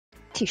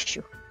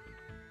tissue.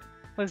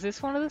 Was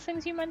this one of the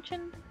things you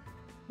mentioned?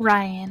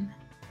 Ryan.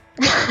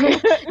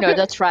 No,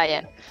 that's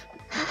Ryan.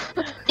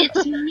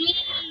 It's me.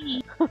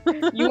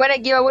 You wanna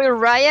give away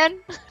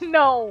Ryan?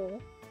 No!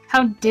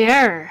 How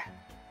dare?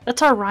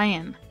 That's our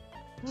Ryan.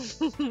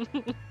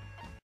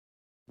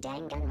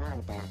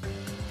 Danganronpa.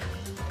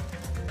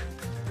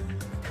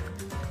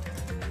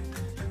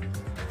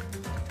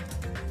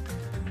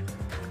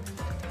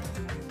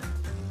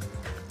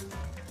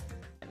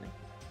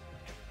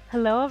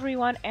 Hello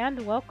everyone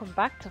and welcome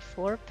back to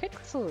 4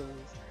 Pixels.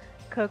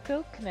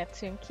 Coco,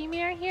 Kinetsu, and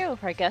Kimi are here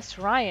with our guest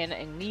Ryan,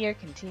 and we are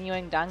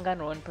continuing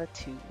Danganronpa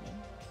 2.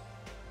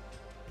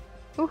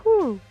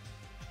 Woohoo!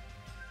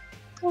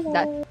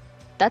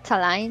 That's a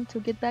line to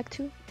get back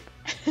to.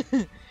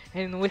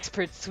 And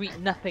whispered sweet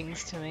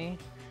nothings to me.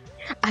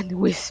 And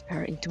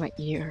whisper into my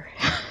ear.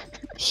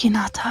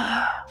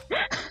 Hinata.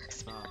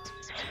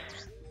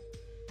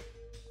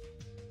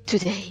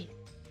 Today,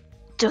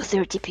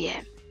 2:30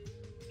 p.m.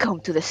 Come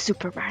to the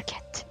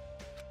supermarket.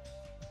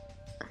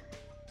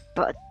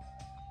 But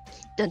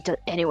don't tell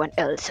anyone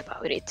else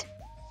about it.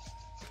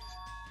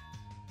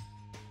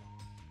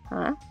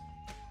 Huh?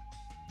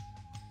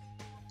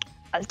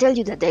 I'll tell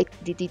you the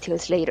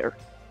details later.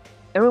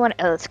 Everyone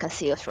else can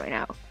see us right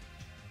now.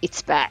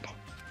 It's bad.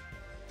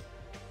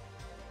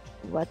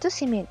 What does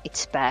he mean,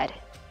 it's bad?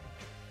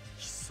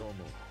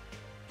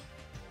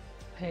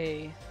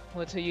 Hey,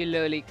 what are you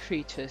lowly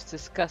creatures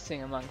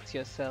discussing amongst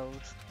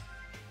yourselves?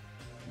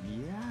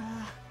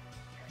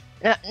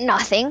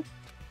 Nothing.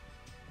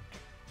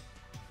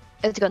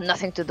 It's got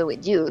nothing to do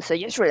with you, so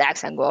just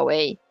relax and go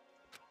away.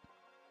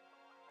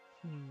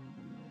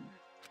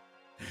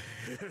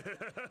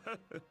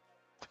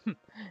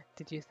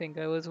 Did you think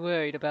I was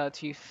worried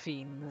about you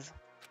fiends?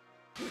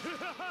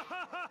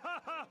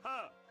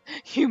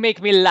 You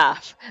make me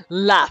laugh.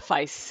 Laugh,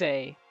 I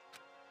say.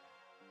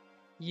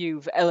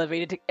 You've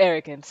elevated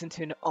arrogance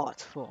into an art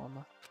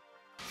form.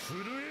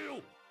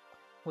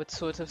 What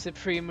sort of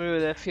supreme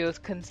ruler feels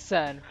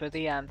concern for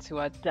the ants who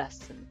are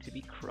destined to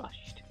be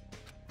crushed?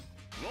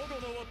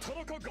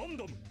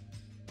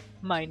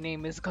 My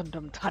name is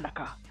Gundam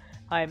Tanaka.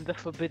 I am the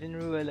forbidden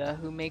ruler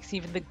who makes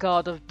even the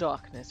god of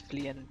darkness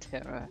flee in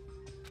terror.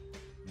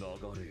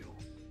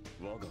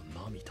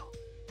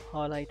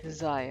 All I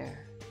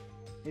desire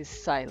is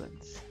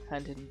silence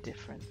and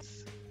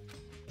indifference.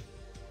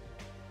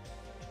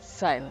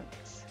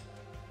 Silence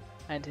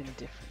and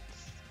indifference.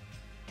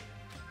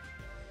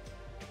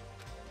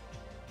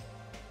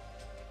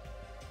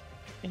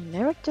 I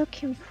never took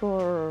him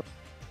for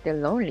the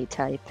lonely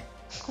type.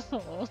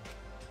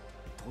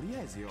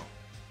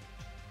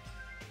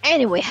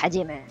 Anyway,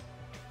 Hajime,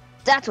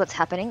 that's what's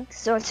happening,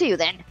 so I'll see you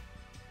then.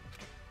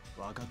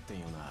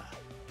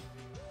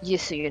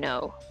 Just so you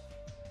know,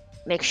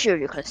 make sure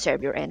you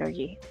conserve your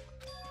energy.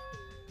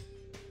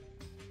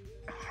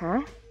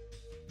 Huh?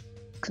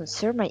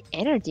 Conserve my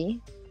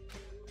energy?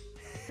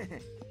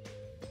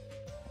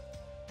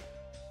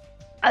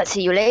 I'll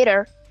see you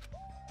later.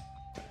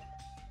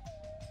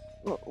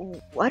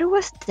 What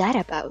was that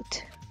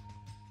about?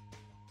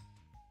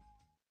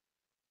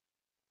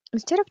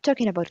 Instead of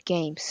talking about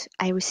games,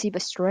 I receive a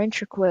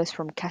strange request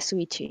from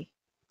Kazuichi.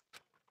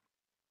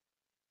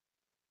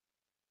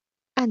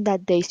 And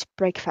that day's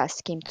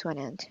breakfast came to an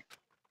end.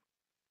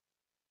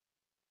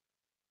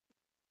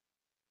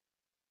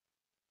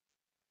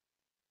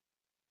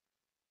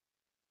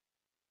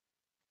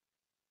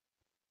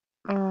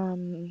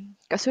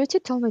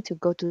 Kazuichi told me to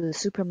go to the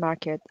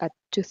supermarket at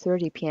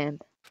 2:30 p.m.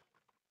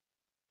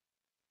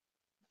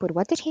 But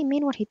what did he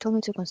mean when he told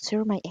me to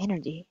conserve my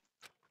energy?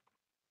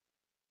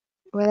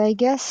 Well, I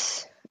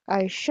guess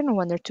I shouldn't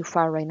wander too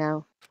far right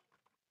now.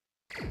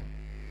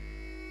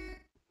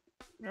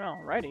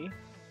 Alrighty.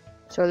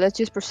 So let's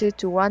just proceed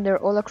to wander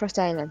all across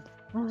the island.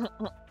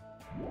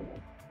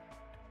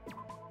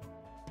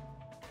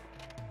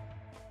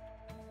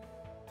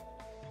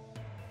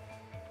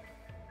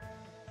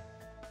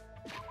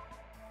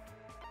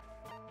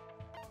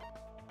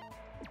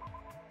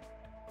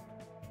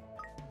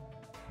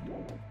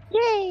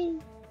 Yay!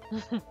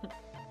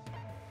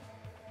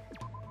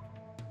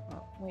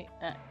 Oh, wait,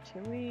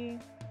 actually...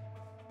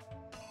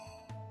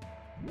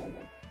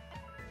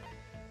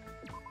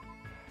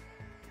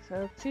 So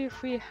let's see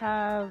if we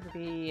have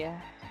the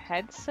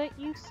headset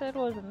you said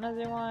was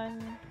another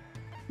one.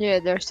 Yeah,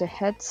 there's the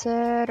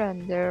headset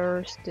and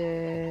there's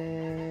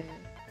the...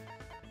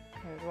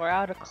 We're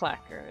out of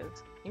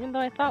clackers. Even though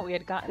I thought we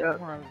had gotten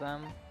more of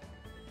them.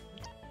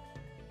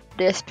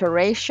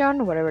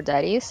 Desperation, whatever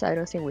that is, I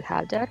don't think we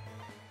have that.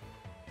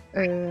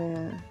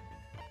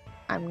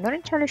 I'm not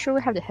entirely sure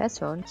we have the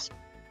headphones.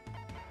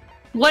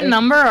 What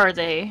number are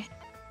they?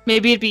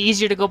 Maybe it'd be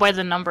easier to go by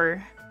the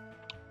number.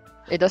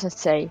 It doesn't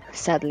say,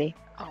 sadly.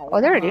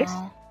 Oh, there it is.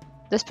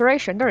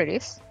 Desperation, there it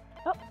is.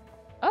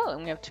 Oh,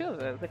 and we have two of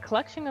those. The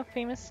collection of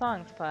famous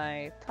songs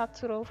by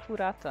Tatsuro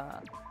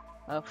Furata.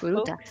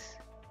 Furuta.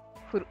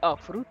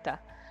 Furuta.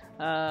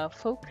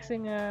 Folk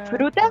singer.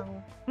 Furuta?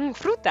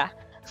 Fruta.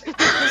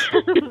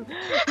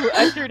 Who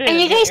ushered in Are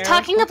you the guys era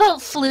talking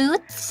about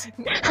flutes?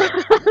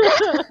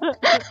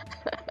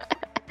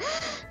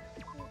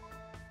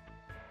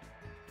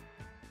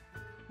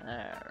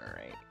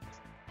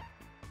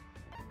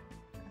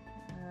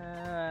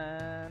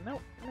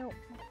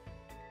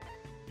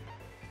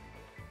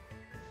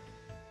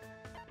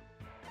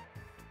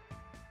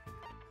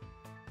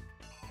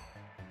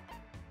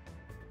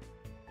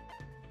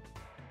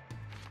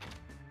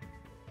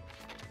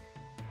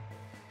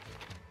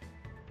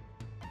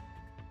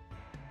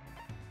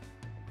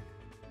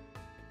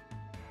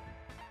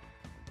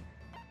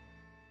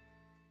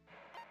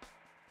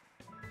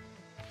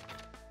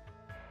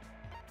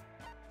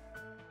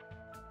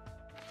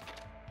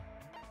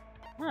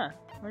 Huh,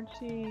 where'd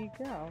she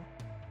go?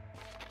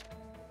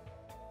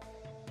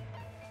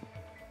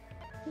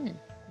 Hmm.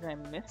 Did I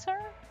miss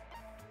her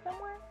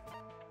somewhere?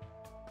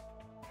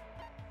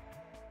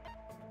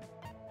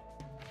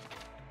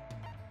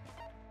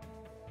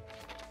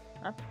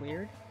 That's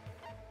weird.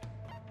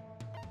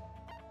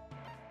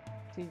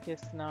 Is she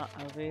just not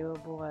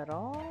available at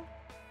all?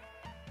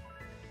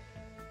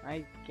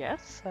 I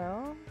guess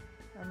so.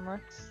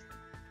 Unless...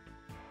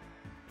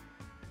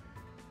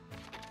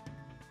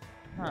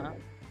 Huh.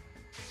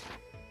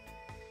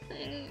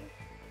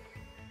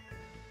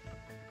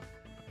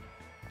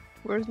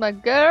 Where's my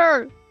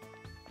girl?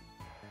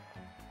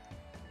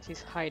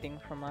 She's hiding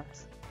from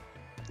us.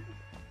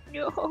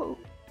 No.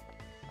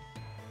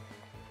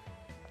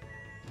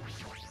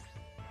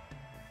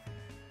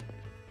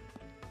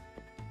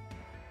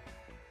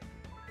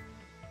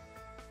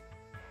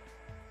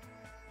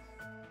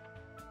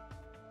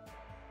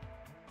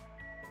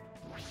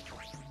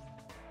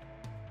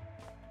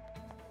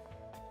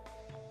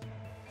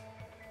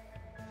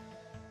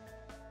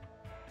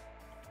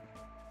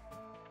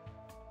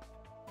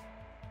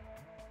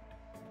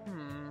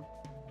 Hmm.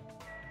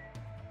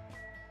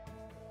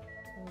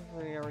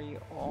 Very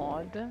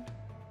odd.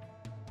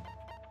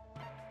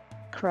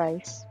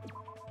 Christ.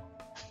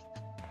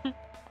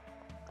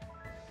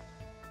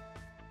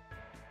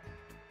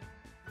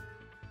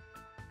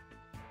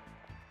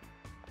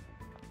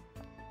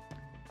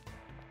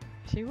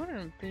 She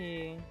wouldn't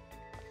be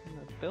in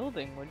the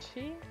building, would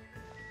she?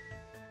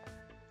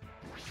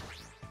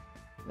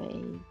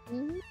 Maybe.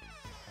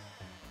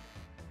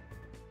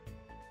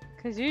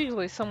 Because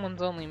usually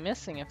someone's only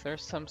missing if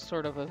there's some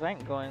sort of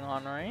event going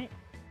on, right?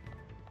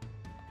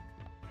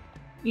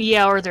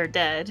 Yeah, or they're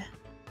dead.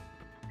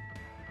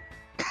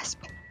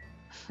 Gasp.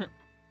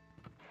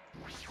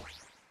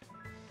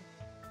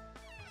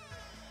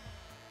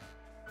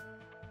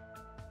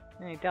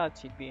 I doubt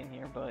she'd be in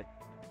here, but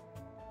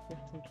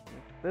just in case.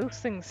 Those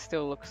things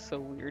still look so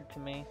weird to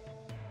me.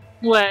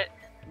 What?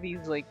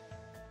 These, like,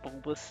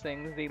 bulbous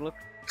things, they look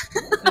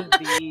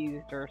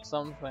diseased or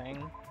something.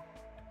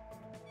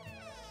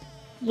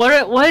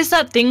 What is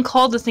that thing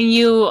called? The thing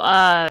you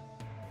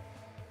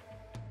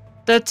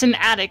that's in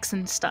attics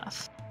and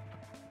stuff.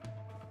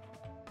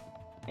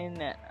 In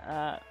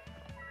that,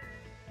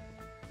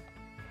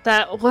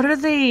 That what do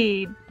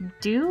they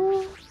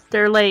do?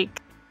 They're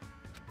like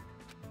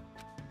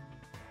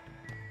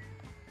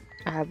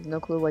I have no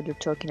clue what you're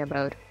talking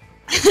about.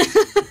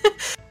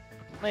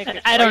 like,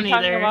 I are don't you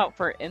talking either. about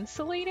for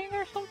insulating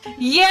or something?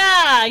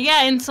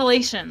 yeah,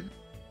 insulation.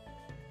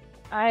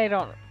 I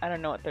don't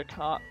know what they're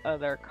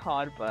they're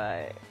called,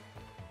 but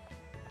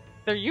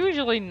they're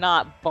usually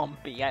not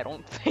bumpy, I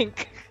don't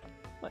think.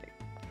 Like,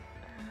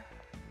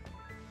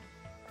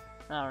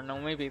 I don't know,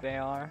 maybe they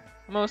are.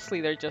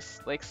 Mostly they're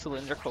just like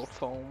cylindrical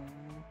foam.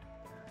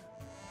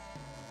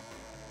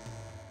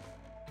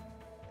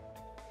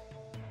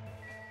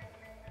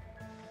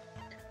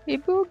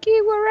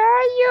 Ibuki, where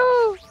are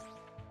you?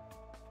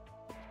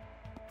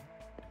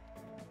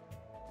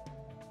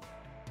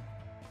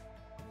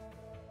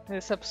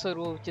 This episode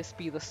will just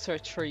be the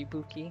search for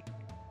Ibuki.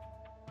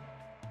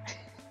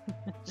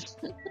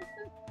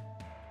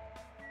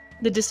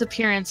 The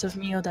disappearance of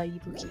Miyoda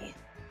Ibuki.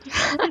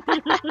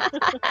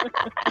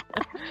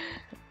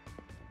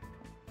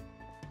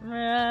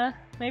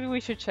 Maybe we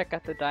should check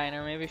out the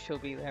diner. Maybe she'll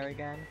be there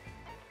again.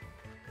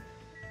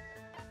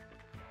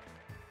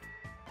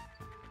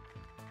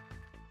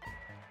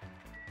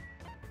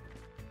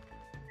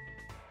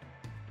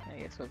 I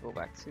guess we'll go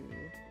back to...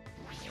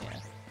 yeah.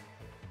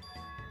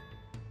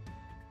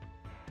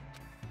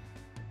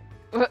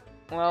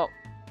 Well,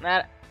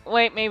 that...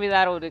 wait, maybe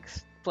that would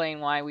explain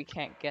why we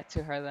can't get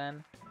to her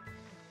then.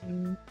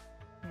 Mm,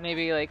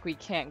 Maybe, like, we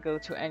can't go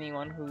to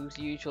anyone who's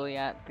usually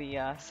at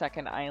the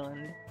second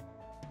island.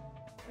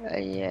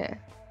 yeah.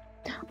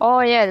 Oh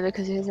yeah,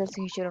 because he says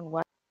he shouldn't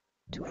walk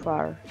too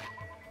far.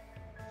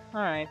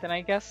 Alright, then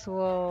I guess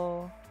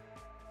we'll...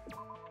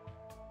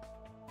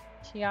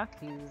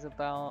 Chiaki's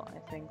about, I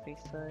think they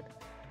said.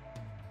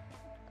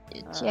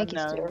 Chiaki's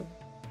no. there.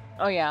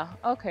 Oh yeah,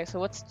 okay, so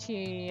what's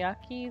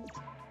Chiaki's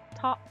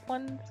top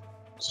ones?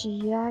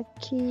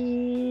 Chiaki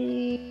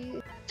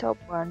top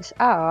ones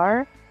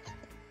are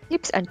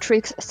Tips and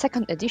Tricks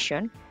 2nd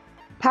edition,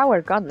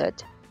 Power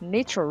Gauntlet,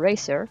 Nitro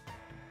Racer,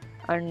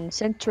 and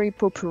Century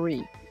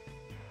Potpourri.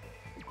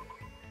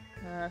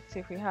 Let's see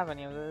if we have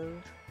any of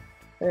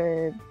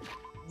those.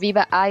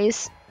 Viva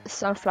Ice,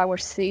 Sunflower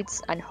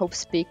Seeds, and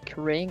Hope's Peak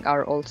Ring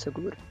are also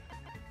good.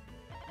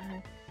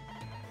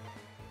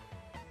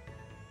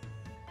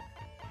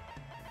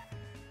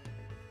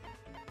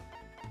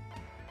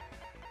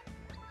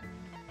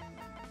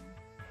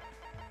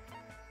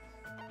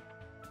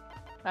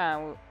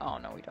 Oh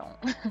no, we don't.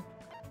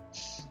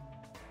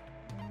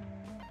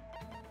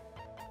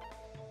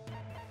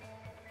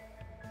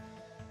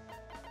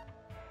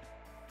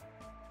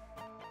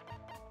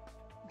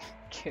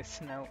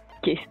 Kiss note.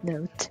 Kiss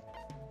note.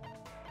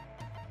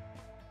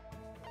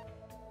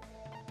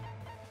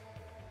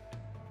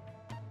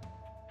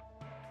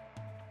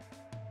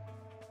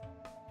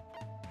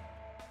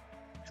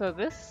 So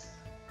this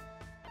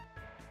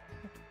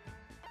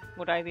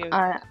would I be?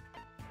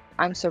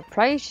 I'm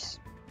surprised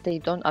they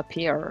don't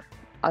appear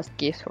as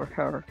gifts for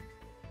her.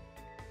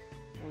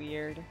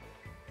 Weird.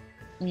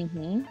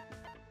 Mm-hmm.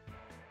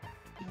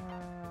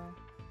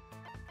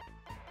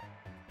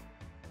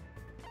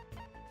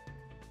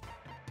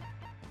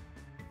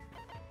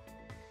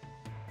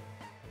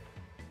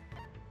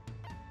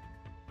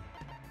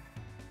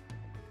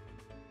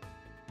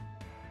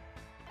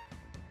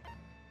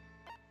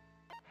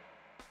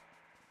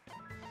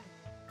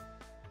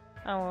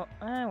 Oh,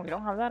 we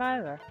don't have that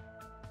either.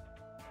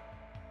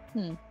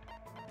 Hmm.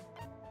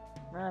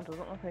 No, it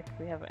doesn't look like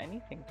we have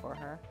anything for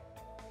her.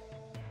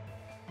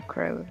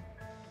 Crow.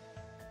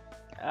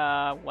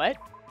 What?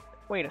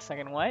 Wait a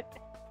second, what?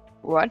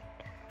 What?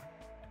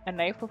 A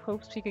knife with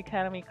Hope's Peak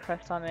Academy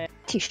crest on it.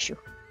 Tissue.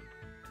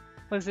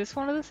 Was this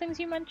one of the things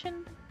you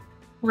mentioned?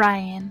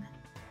 Ryan.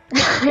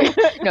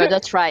 No,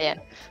 that's Ryan.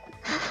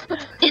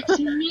 It's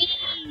me!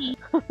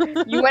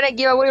 You wanna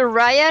give away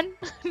Ryan?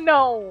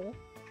 No!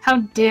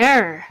 How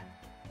dare!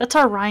 That's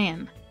our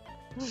Ryan.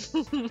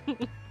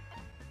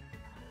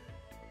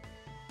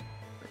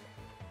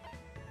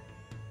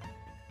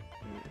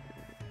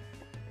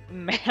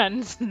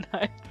 Man's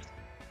nuts.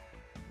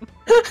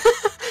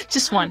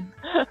 Just one.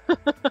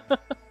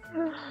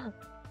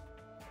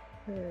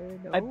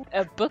 No.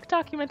 A book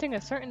documenting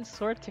a certain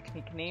sword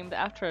technique named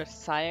after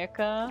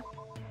Sayaka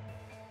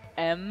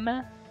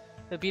M.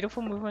 The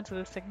beautiful movements of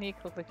this technique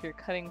look like you're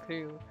cutting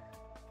through.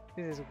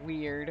 This is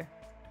weird.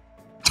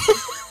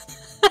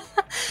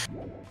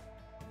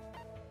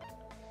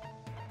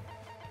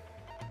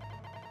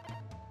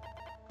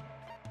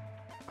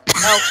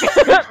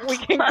 Okay, we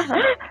can.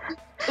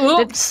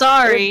 Oops,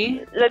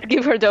 sorry. Let's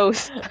give her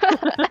those.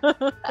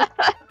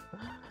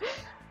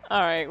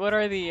 Alright, what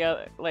are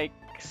the, like,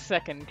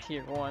 second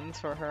tier ones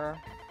for her?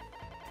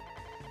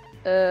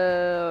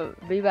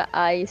 Viva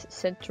Ice,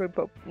 Century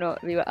Pop. No,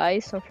 Viva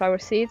Ice, Sunflower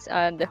Seeds,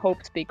 and the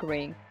Hope's Big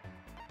Ring.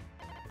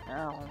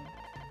 Oh.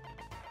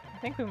 I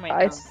think we might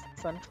I have s-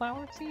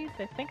 sunflower seeds?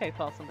 I think I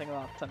saw something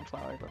about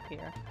sunflowers up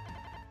here.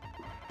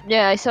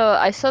 Yeah, I saw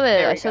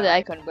There we the go.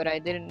 icon, but I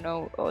didn't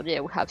know. Oh yeah,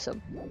 we have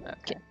some.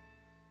 Okay,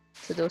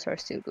 so those are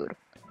still good.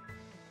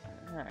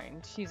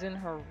 Alright, she's in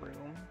her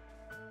room.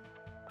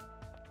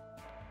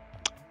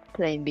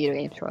 Playing video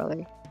games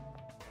probably.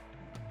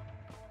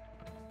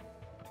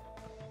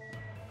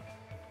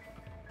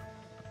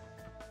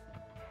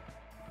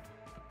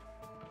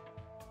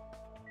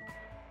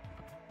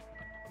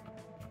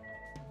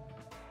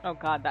 Oh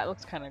god, that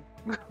looks kind of...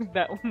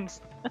 that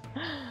one's...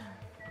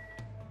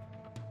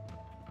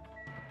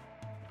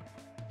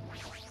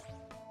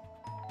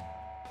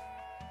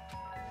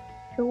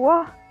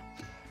 What?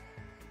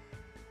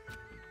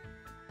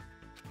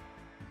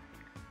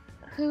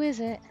 Who is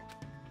it?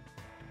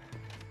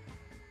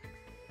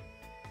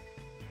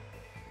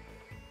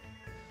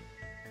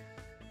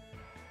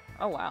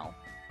 Oh wow.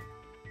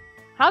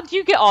 How'd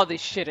you get all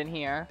this shit in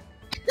here?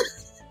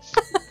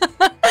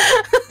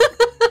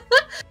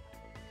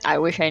 I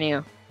wish I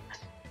knew.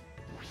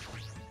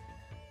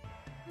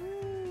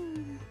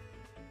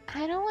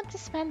 I don't want to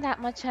spend that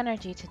much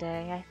energy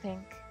today, I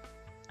think.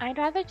 I'd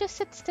rather just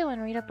sit still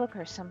and read a book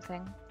or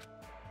something.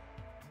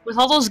 With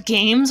all those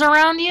games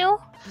around you?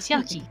 It's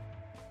yucky.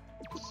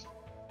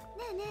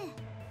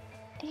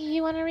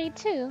 You want to read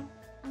too?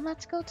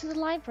 Let's go to the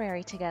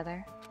library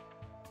together.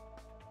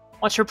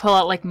 Watch her pull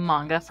out like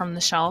manga from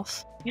the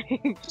shelf.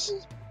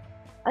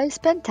 I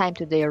spent time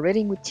today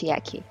reading with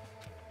Chiaki.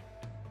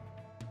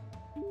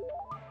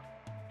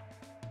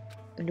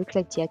 It looked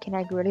like Chiaki and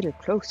I grew a little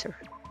closer.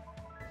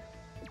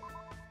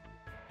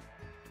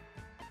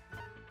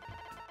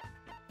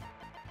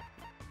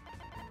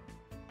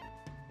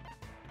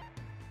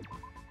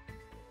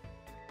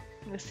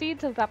 The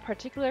seeds of that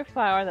particular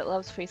flower that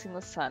loves facing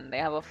the sun. They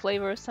have a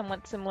flavor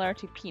somewhat similar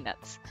to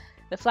peanuts.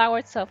 The flower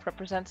itself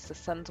represents the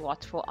sun's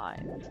watchful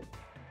eyes.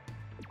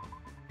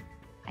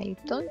 I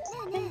don't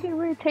think it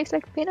really tastes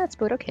like peanuts,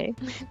 but okay.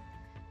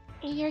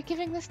 You're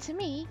giving this to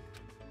me?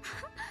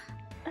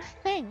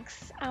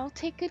 Thanks. I'll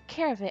take good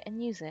care of it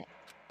and use it.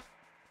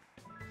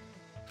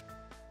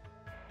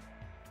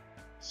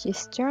 She's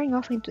staring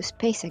off into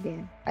space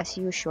again, as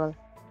usual.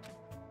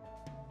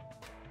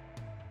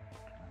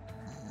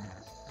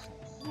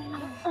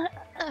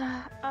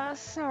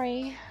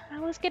 Sorry. I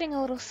was getting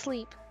a little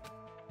sleep.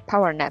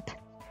 Power nap.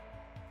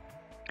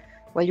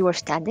 While you were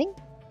standing?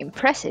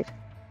 Impressive.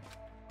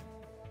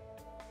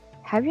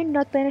 Have you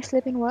not been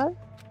sleeping well?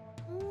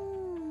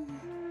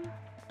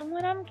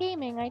 When I'm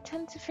gaming, I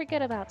tend to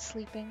forget about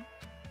sleeping.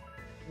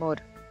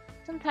 Mood.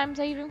 Sometimes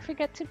I even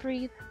forget to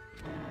breathe.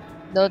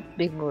 Not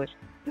big mood.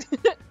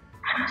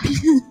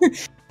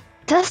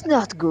 That's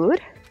not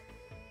good.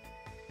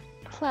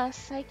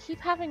 Plus, I keep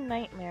having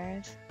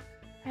nightmares.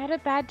 I had a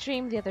bad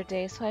dream the other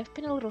day, so I've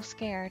been a little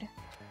scared.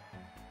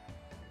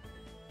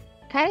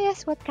 Can I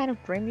ask what kind of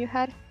dream you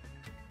had?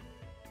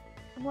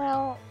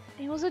 Well,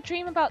 it was a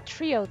dream about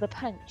Trio the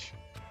Punch.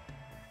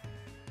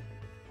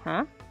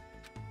 Huh?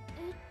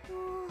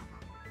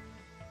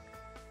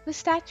 The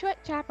statue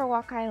at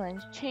Jabberwock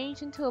Island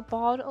changed into a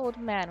bald old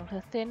man with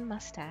a thin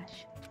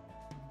mustache.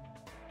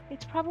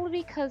 It's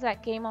probably because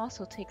that game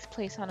also takes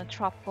place on a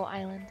tropical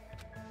island.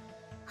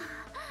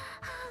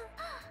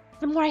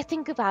 The more I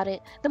think about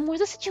it, the more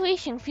the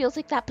situation feels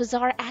like that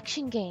bizarre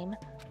action game.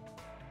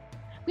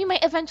 We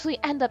might eventually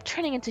end up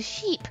turning into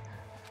sheep.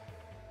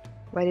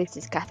 What is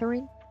this,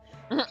 Catherine?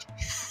 Who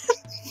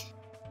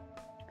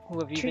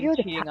have you Trio been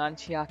the cheating on,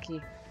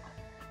 Chiaki?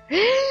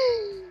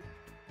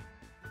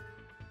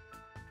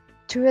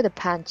 Through the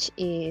Punch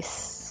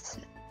is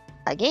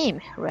a game,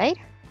 right?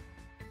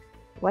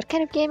 What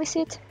kind of game is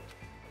it?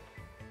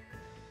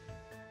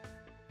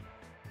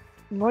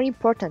 More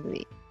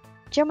importantly,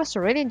 you must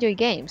really enjoy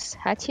games,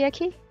 huh,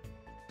 Chiaki?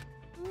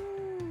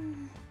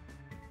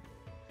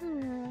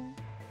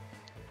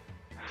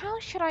 How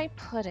should I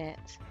put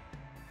it?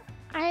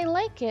 I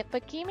like it,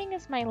 but gaming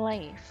is my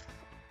life.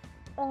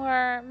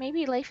 Or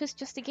maybe life is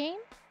just a game?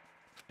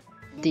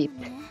 Deep.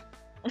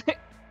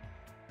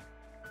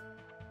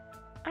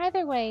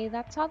 Either way,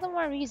 that's all the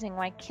more reason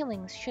why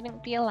killings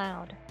shouldn't be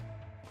allowed.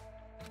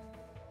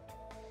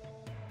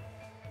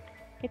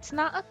 It's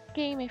not a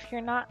game if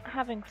you're not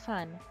having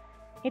fun.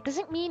 It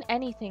doesn't mean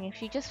anything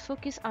if you just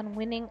focus on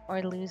winning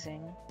or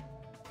losing.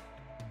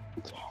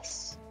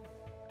 Yes.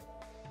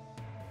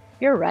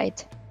 You're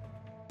right.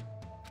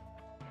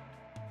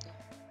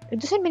 It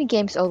doesn't mean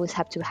games always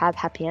have to have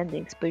happy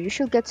endings, but you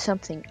should get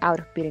something out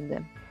of beating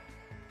them.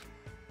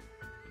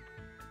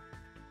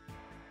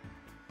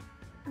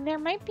 There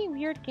might be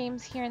weird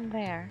games here and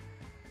there,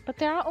 but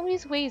there are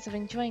always ways of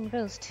enjoying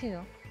those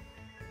too.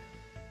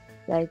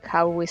 Like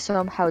how we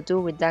somehow do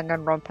with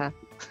Danganronpa.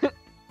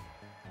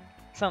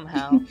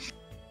 Somehow.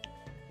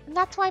 And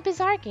that's why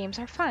bizarre games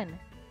are fun.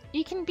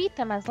 You can beat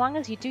them as long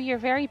as you do your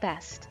very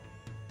best.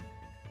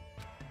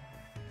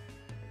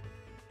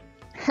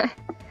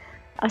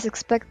 As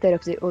expected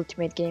of the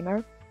ultimate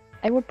gamer,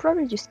 I would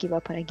probably just give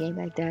up on a game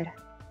like that.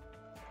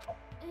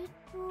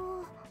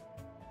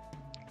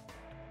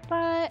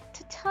 But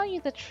to tell you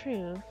the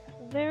truth,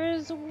 there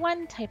is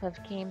one type of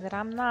game that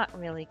I'm not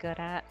really good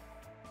at.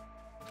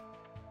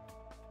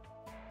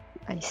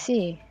 I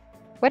see.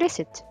 What is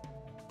it?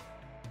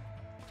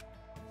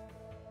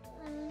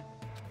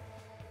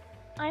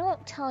 I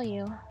won't tell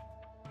you.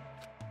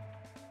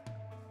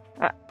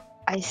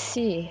 I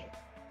see.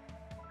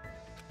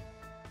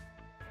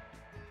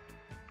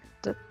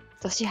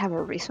 Does she have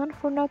a reason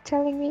for not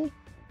telling me?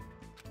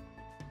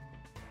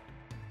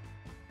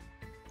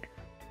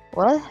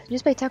 Well,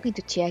 just by talking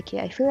to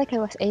Chiaki, I feel like I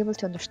was able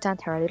to understand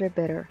her a little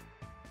better.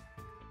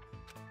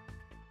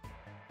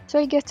 So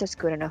I guess that's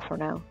good enough for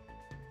now.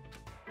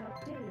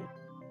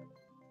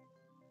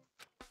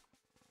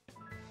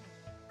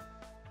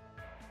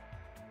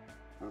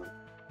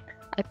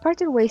 I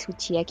parted ways with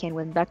Chiaki and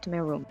went back to my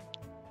room.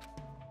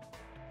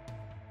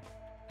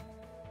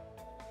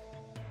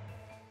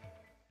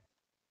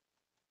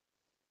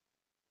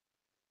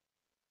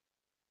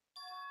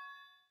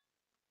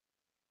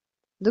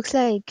 Looks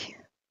like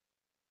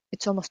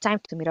it's almost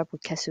time to meet up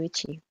with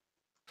Kazuichi.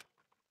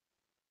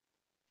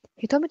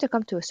 He told me to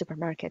come to a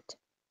supermarket.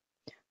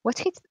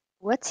 What's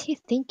he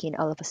thinking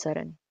all of a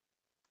sudden?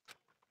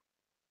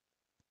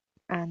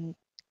 And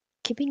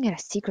keeping it a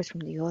secret from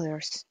the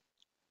others.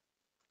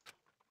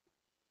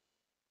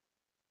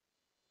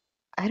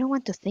 I don't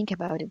want to think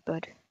about it,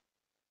 but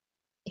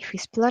if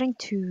he's plotting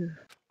to...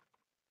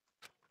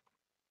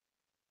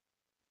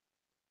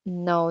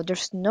 No,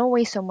 there's no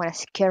way someone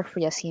as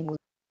carefree as him would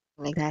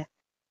like that.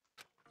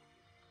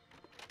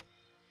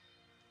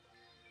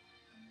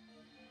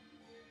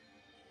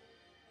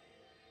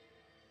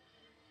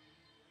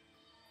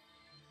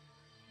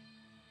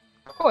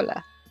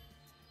 Hola.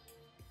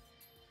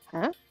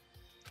 Huh?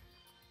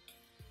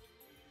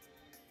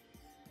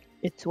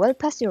 It's well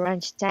past your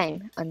lunch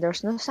time, and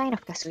there's no sign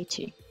of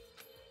Kazuichi.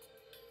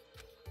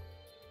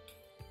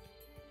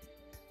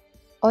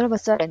 All of a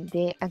sudden,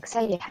 the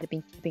anxiety I had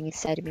been keeping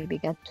inside me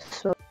began to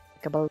swell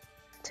like a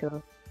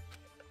bottle.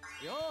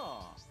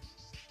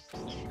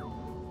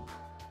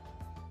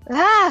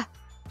 Ah!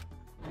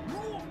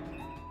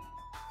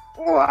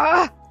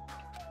 Wah!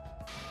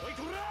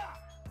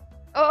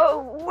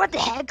 Oh, what the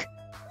heck?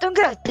 Don't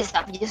get all pissed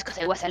off just because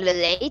I was a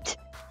little late.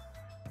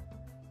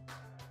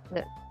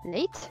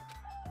 Late?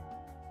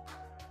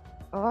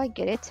 Oh, I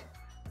get it.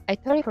 I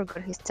totally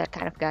forgot he's that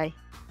kind of guy.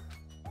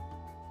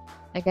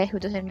 A guy who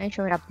doesn't mind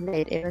showing up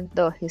late even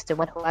though he's the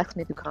one who asked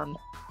me to come.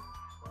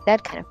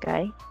 That kind of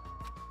guy.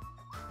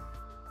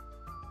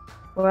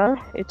 Well,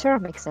 it sort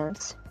of makes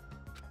sense.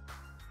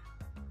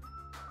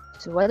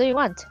 So what do you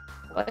want?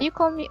 Why do you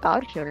call me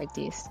out here like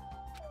this?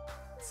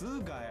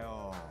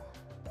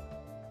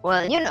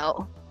 Well, you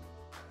know.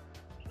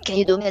 Can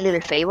you do me a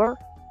little favor?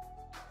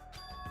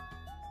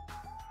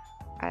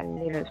 A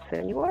little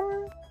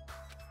favor?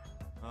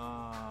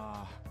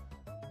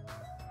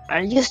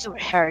 I just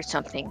overheard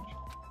something.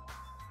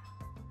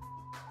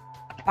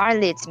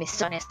 Apparently it's Miss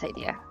Sonia's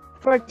idea,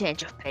 for a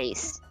change of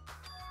pace.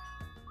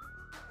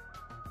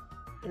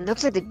 It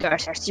looks like the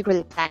girls are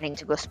secretly planning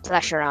to go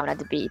splash around at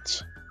the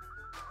beach.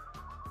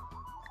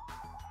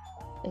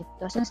 It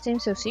doesn't seem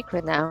so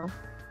secret now.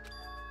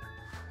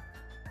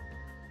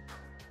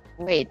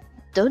 Wait,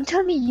 don't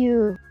tell me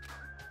you...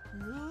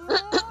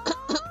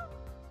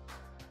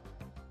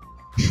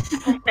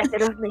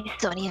 Suspected of me,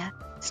 Sonia.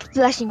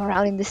 Splashing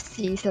around in the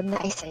sea is a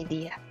nice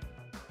idea.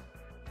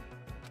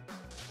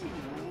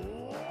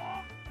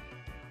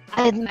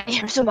 I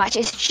admire her so much,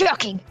 it's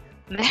shocking!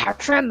 My heart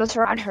trembles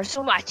around her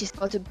so much, it's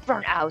about to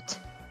burn out.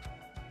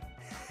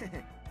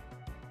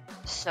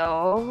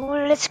 So,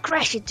 let's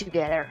crash it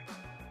together.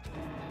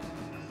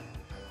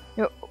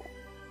 No,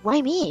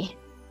 why me?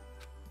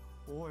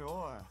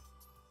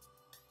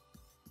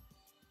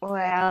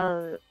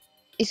 Well,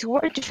 it's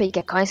worth to fake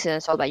a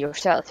coincidence all by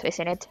yourself,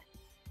 isn't it?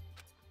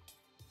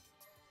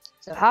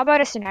 So how about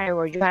a scenario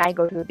where you and I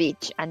go to the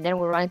beach and then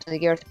we run into the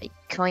girls by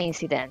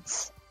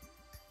coincidence?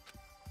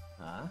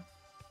 Huh?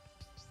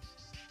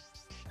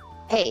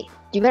 Hey,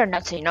 you better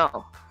not say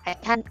no. I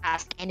can't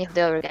ask any of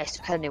the other guys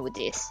to help me with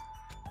this.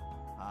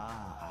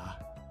 Ah.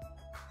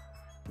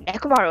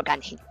 Nekomaru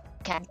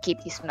can't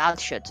keep his mouth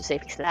shut to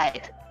save his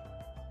life.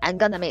 And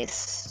Gundam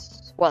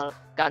is... well,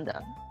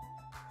 Gundam.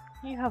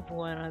 You have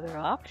one other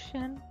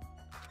option.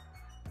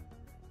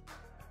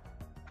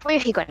 Where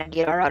he gonna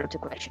get her out of the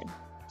question?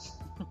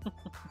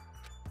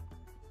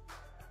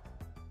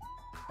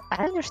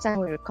 I understand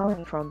where you're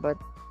coming from, but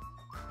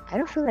I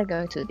don't feel like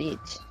going to the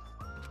beach.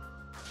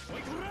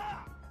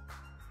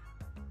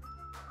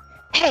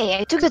 Hey,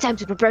 I took the time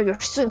to prepare your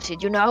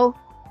swimsuit, you know?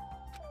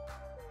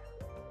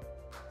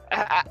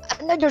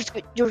 I'm not just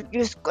you're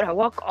just gonna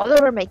walk all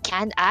over my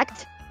canned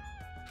act.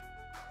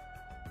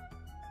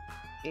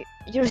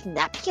 You're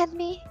snapping at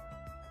me?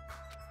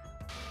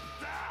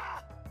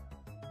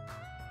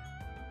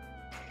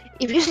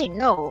 If you say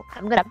no,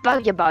 I'm gonna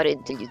bug you about it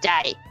until you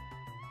die.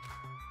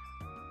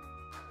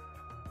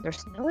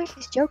 There's no way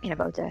he's joking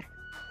about that.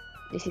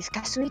 This is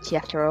Kazuichi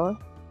after all.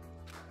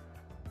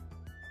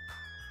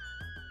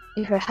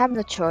 If I have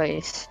no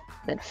choice,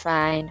 then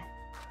fine.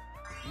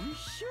 You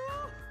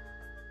sure?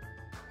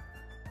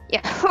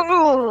 Yeah,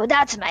 ooh,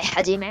 that's my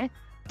Hajime.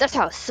 That's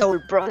how soul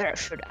brother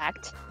should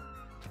act.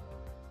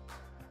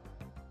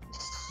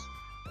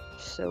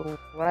 So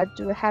what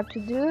do I have to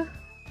do?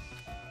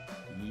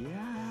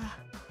 Yeah.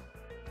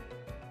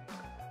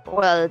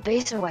 Well,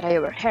 based on what I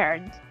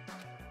overheard,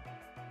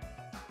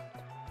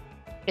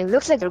 it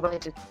looks like they're going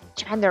to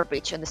Chandler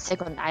Beach on the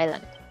second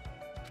island.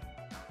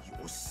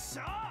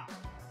 Yosha!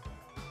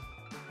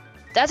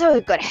 That's how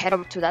we gotta head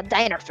over to that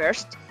diner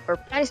first. Our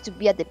plan is to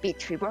be at the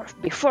beach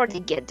before they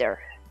get there.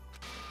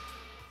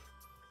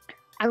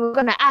 And we're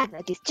gonna act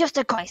like it's just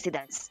a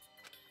coincidence.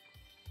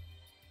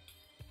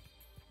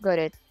 Got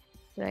it.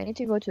 So I need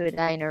to go to the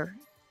diner.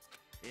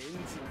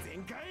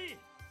 Engine zenkai!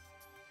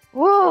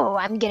 Whoa,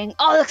 I'm getting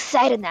all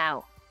excited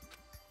now.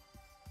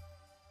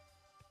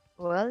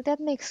 Well, that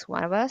makes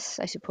one of us,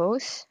 I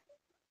suppose.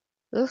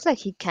 Looks like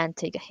he can't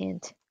take a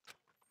hint.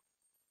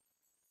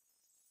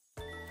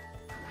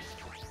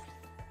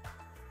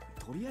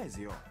 とりあえ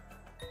ずよ。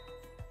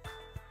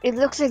 It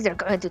looks like they're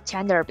going to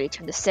Chandler Beach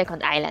on the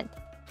second island.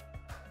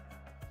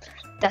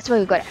 That's why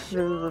we gotta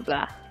blah blah blah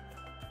blah.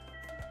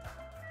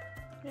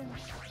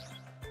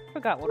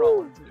 Forgot what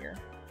all was here.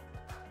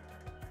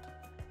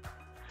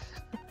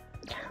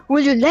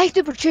 Would you like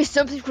to purchase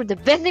something from the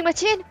vending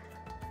machine?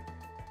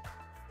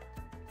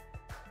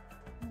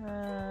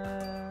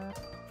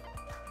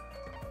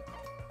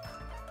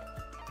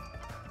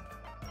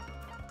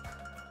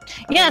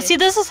 Yeah, Okay. see,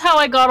 this is how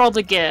I got all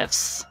the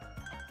gifts.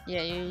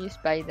 Yeah, you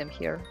just buy them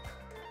here.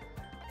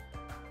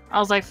 I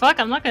was like, fuck,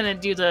 I'm not gonna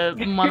do the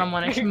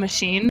one-on-one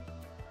machine.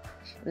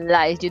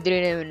 Lies, you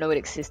didn't even know it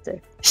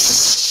existed.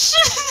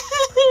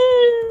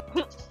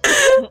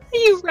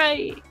 You're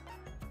right.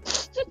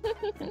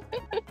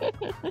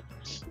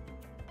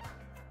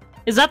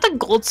 Is that the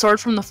gold sword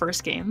from the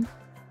first game?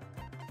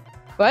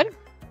 What?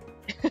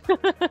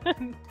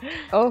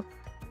 Oh,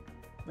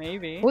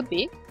 Maybe. would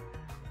be.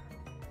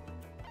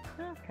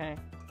 Okay.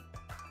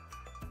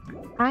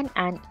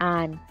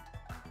 An.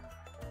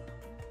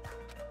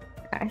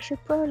 I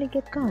should probably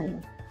get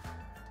going. To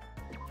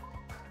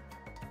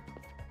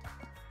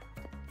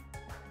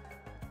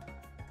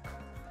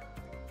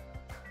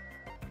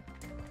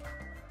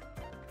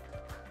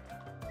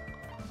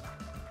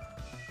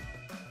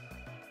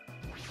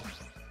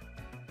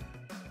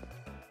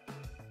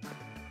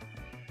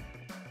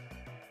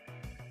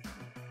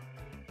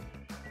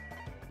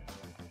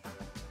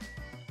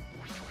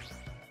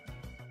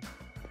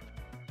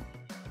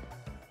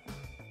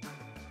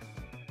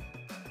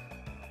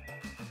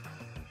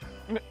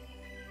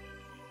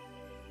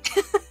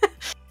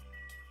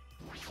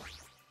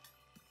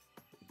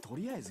と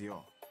りあえず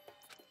よ。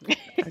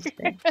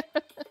 Okay.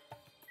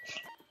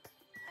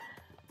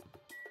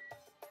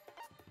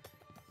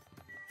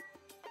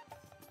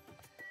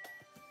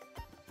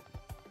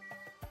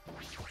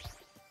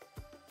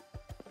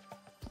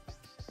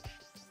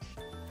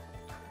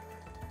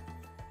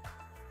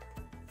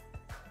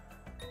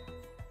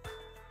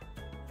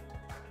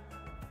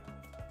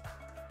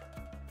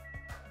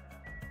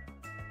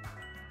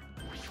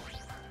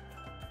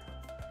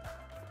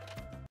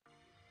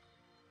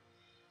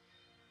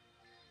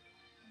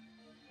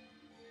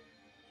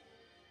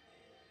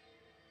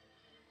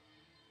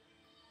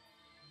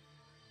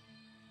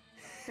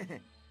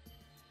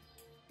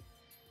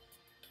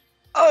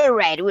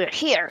 Alright, we're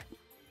here.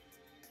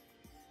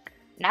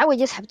 Now we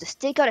just have to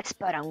stake out a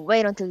spot and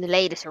wait until the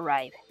ladies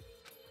arrive.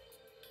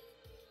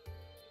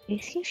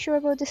 Is he sure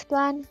about this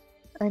plan?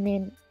 I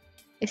mean,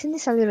 isn't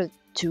this a little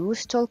too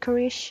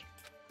stalkerish?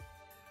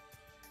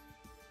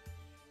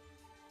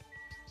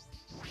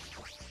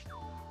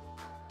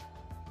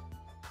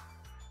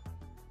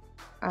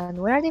 And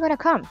when are they gonna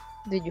come?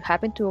 Did you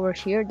happen to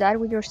overhear that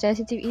with your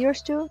sensitive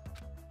ears too?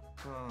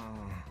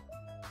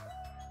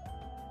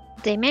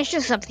 They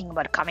mentioned something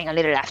about coming a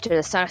little after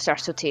the sun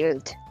starts to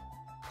tilt.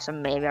 So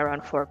maybe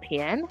around 4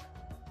 p.m.?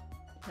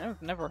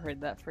 I've never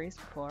heard that phrase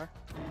before.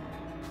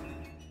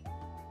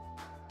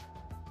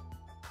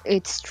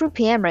 It's 3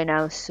 p.m. right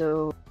now,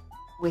 so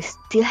we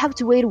still have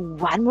to wait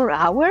 1 more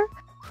hour?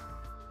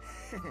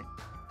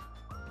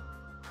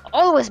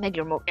 Always make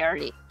your move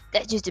early.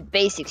 That's just the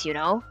basics, you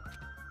know?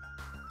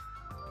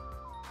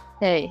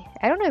 Hey,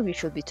 I don't know if you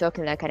should be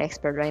talking like an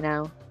expert right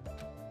now.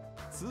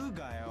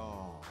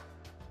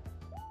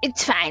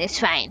 It's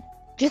fine.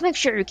 Just make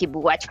sure you keep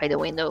watch by the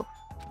window.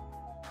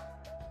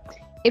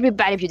 It'd be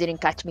bad if you didn't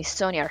catch Miss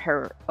Sonia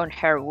on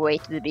her way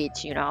to the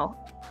beach, you know?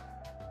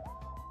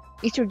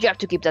 It's your job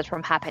to keep that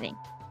from happening.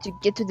 To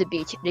get to the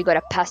beach, they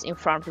gotta pass in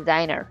front of the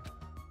diner.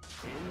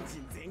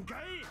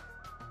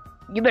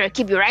 You better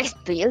keep your eyes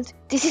peeled.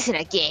 This isn't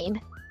a game.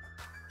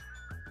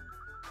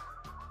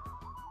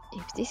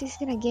 If this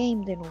isn't a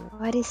game, then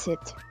what is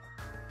it?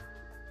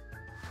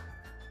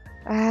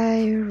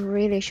 I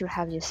really should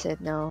have just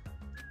said no.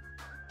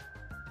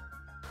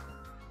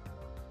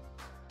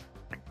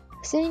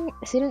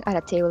 Sitting at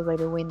a table by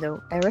the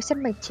window, I rested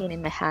my chin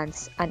in my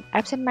hands and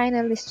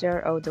absentmindedly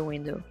stared out the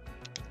window.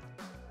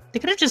 They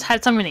could have just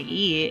had something to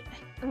eat.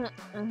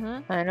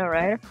 I know,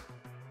 right?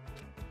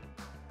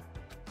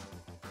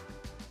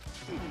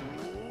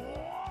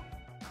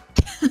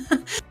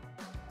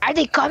 Are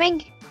they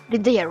coming?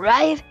 Did they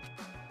arrive?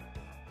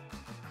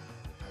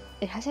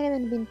 It hasn't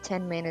even been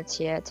 10 minutes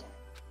yet.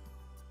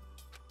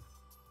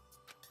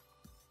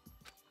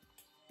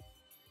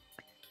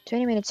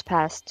 20 minutes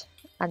passed,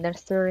 and then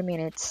 30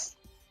 minutes.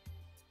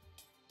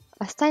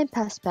 As time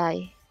passed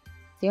by,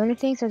 the only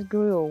things that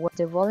grew was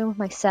the volume of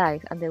my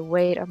sighs and the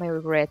weight of my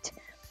regret.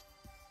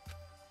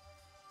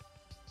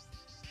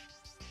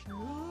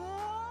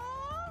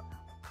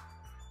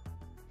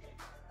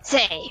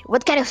 Say,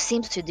 what kind of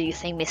swimsuit do you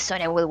think Miss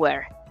Sonia will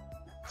wear?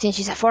 Since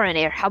she's a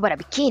foreigner, how about a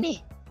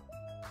bikini?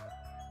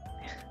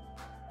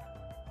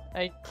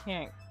 I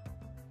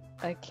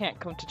can't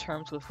come to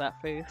terms with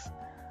that face.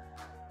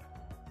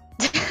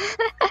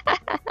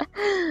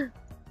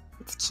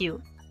 It's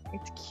cute.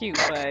 It's cute,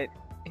 but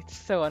it's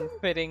so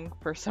unfitting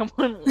for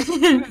someone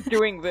who's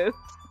doing this.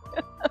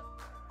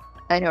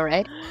 I know,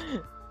 right?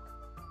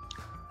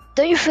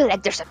 Don't you feel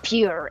like there's a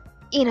pure,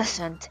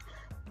 innocent,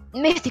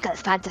 mythical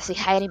fantasy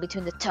hiding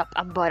between the top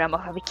and bottom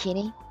of a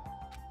bikini?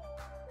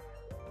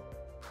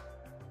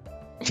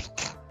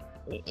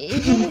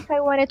 Even if I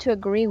wanted to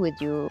agree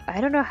with you,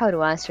 I don't know how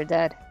to answer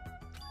that.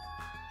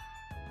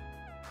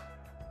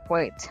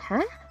 Wait,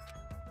 huh?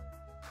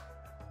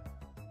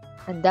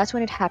 And that's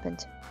when it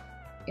happened.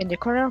 In the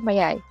corner of my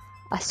eye,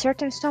 a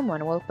certain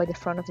someone walked by the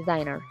front of the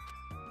diner.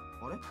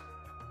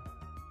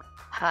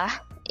 Huh?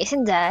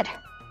 Isn't that...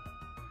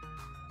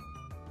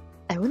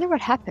 I wonder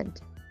what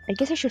happened. I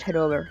guess I should head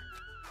over.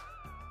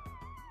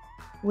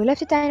 We left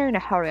the diner in a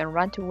hurry and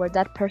ran to where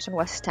that person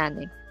was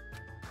standing.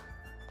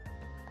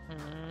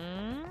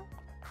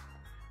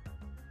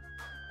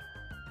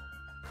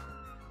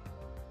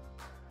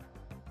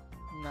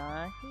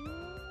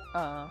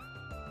 Nahi?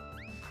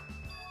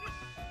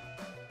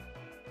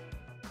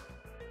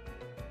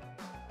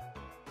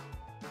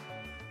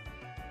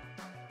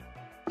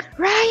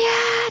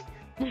 Ryan!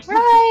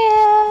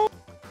 Ryan!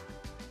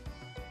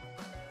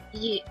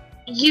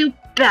 You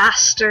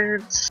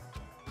bastards!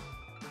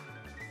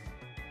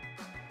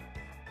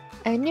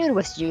 I knew it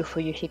was you,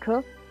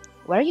 Fuyuhiko.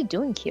 What are you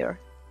doing here?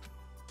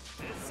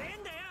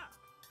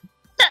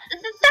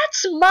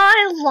 That's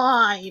my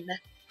line!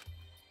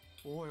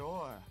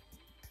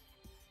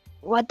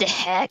 What the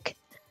heck?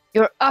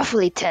 You're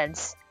awfully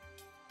tense.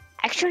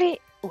 Actually,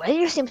 why do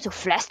you seem so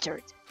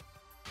flustered?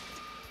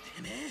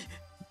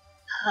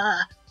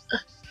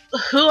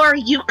 Who are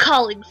you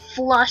calling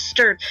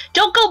flustered?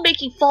 Don't go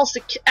making false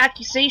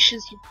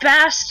accusations, you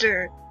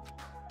bastard!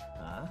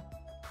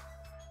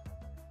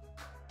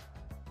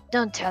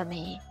 Don't tell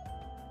me.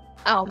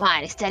 Oh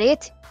man, is that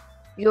it?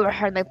 You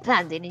overheard my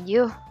plan, didn't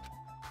you?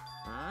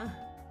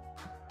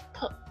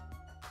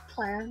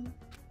 Plan?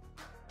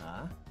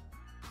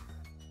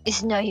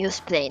 It's no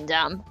use playing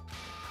dumb.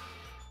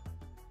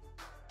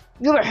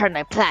 You overheard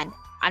my plan,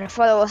 and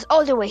followed us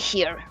all the way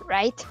here,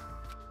 right?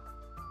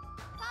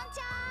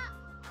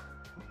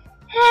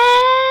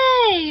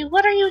 Hey!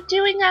 What are you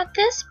doing at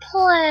this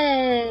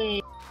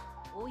place?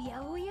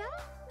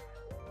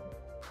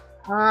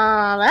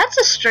 Ah, that's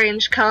a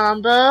strange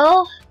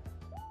combo.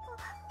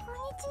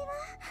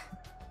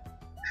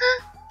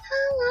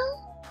 Hello.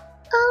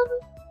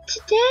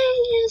 Today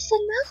is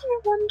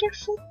another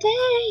wonderful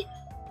day.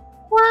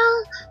 Well,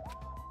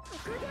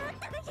 you're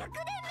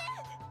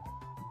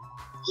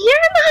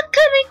not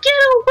gonna get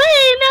away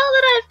now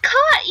that I've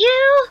caught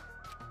you!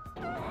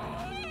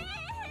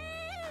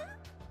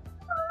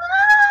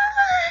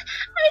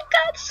 I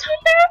got so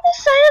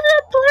nervous I ended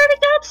up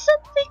blurting out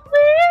something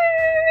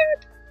weird!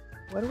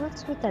 What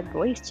was with that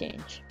voice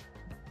change?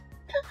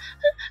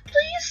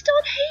 Please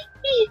don't hate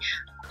me!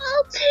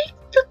 I'll take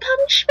the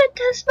punishment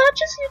as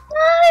much as you'd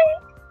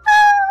like!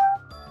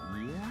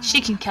 Yeah.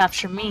 She can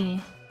capture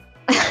me.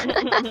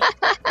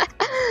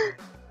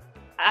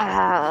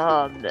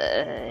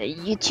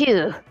 You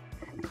too.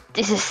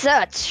 This is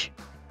such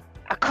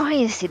a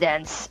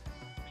coincidence.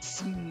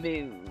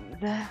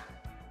 Smooth.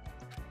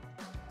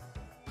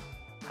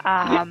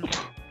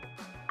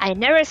 I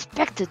never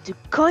expected to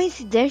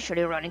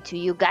coincidentally run into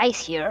you guys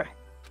here.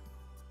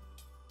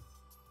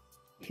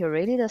 He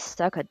really does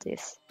suck at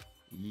this.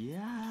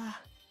 Yeah.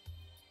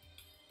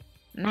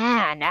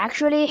 Man,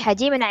 actually,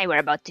 Hajime and I were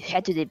about to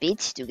head to the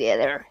beach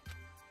together.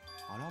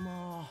 あら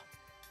ま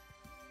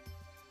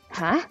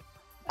Huh?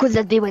 Could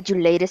that be what you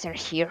ladies are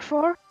here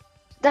for?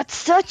 That's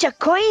such a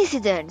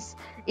coincidence!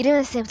 It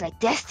even seems like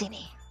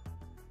destiny.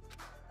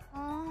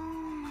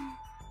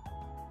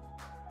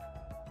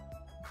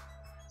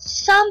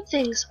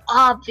 Something's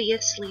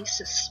obviously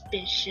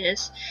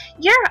suspicious.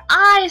 Your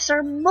eyes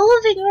are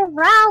moving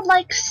around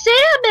like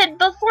salmon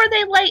before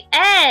they lay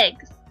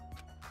eggs!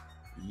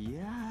 い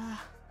や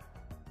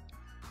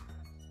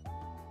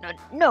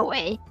No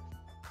way.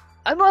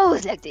 I'm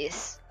always like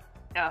this.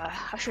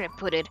 How should I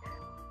put it?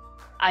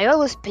 I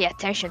always pay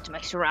attention to my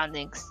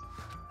surroundings.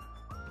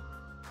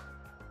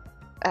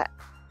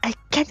 I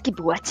can't keep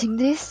watching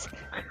this.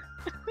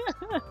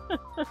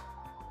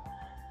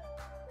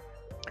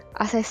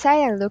 As I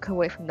sigh and look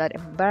away from that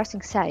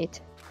embarrassing sight,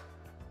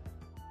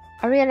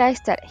 I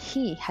realized that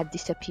he had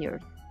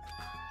disappeared.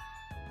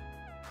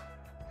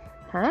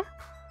 Huh?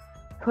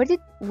 Where did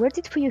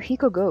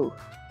Fuyuhiko go?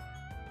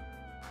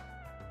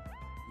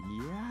 い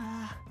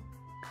や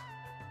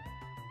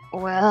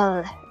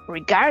Well,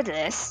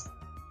 regardless,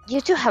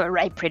 you two have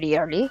arrived pretty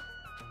early.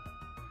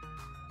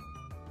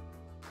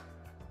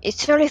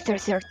 It's only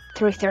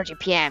 3:30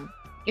 p.m.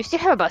 You still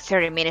have about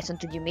 30 minutes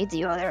until you meet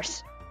the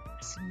others.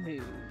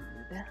 Smooth.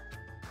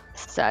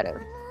 Subtle.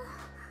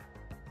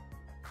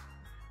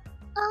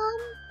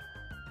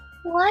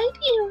 Why do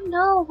you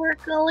know we're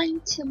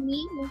going to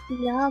meet with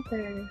the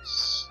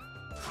others?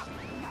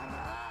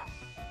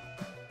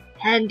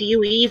 And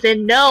you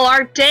even know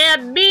our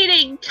damn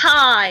meeting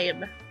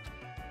time!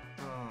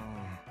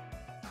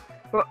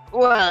 うん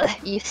Well,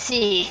 you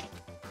see.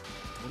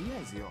 とり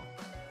あえずよ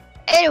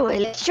Anyway,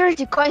 let's share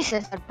the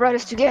coincidence that brought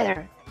us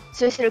together.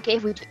 So is it okay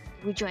if we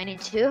join in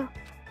too?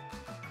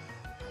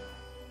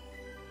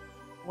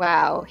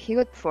 Wow, he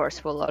got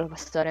forceful all of a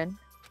sudden.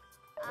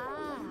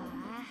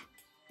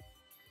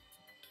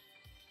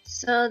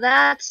 So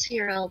that's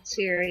your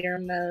ulterior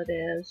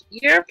motive.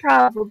 You're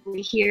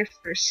probably here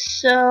for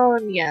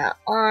Sonia,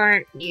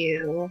 aren't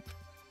you?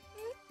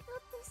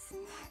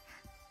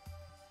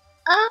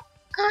 I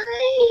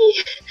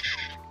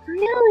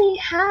really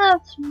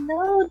have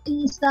no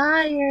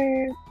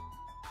desire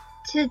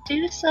to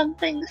do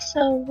something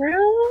so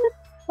rude,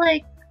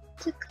 like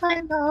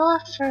decline the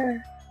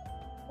offer,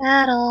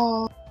 at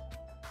all.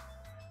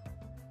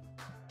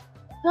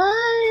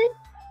 But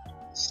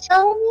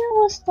Sonia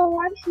was the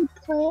one who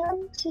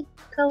planned to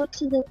go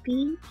to the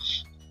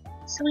beach,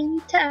 so we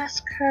need to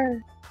ask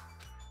her.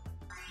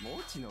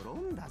 もちのろ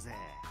んだぜ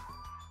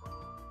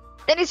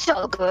Then it's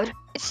all good.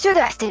 It's too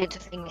devastating to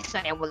think Miss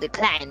Sonia will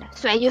decline,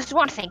 so I just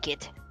won't think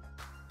it.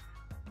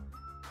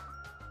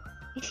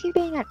 Is he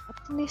being an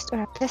optimist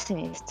or a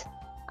pessimist?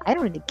 I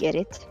don't really get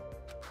it.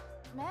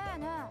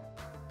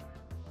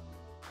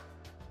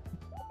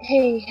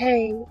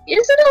 Hey,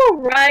 is it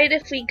alright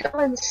if we go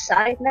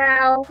inside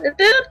now?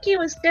 Ibuki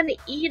was gonna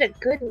eat a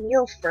good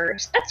meal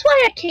first. That's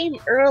why I came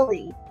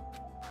early.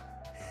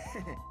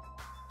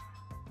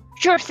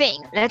 Sure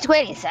thing, let's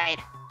wait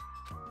inside.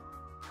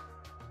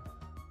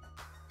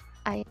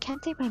 I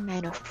can't take my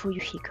mind off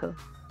Fuyuhiko.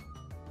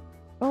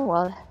 Oh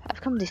well,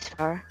 I've come this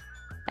far.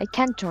 I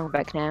can't turn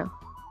back now.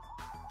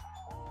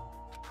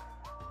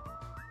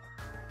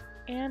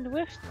 And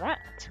with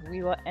that,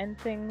 we will end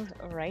things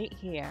right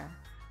here.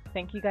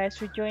 Thank you guys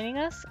for joining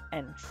us,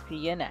 and see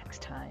you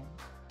next time.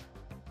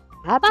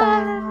 Bye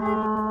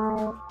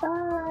bye.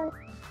 Bye.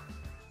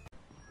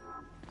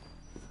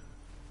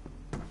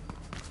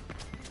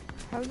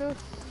 How does...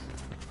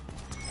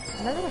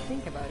 Now that I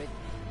think about it,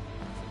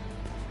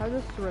 how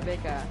does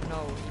Rebecca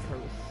know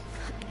Icarus?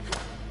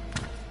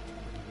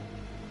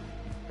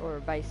 Or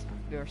vice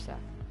versa?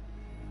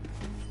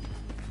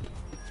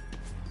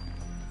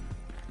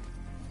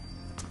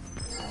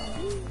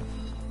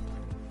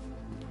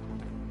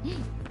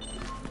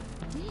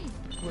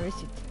 Where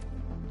is it?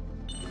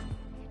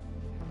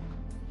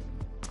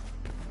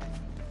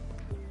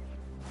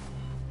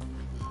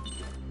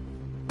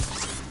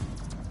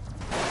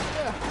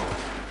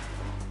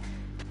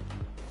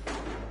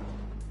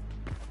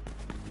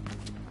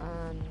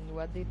 And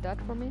what did that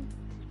for me?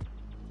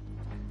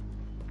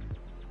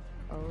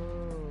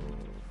 Oh.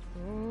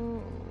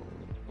 Oh.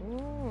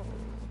 Oh.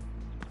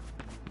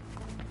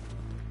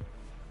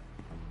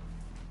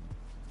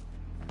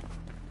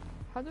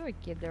 How do I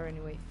get there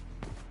anyway?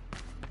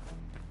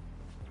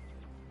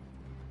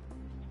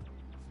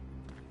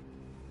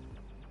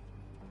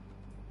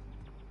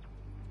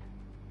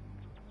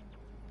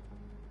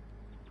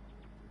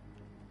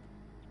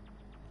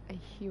 I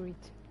hear it.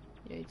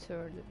 Yeah, it's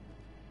heard.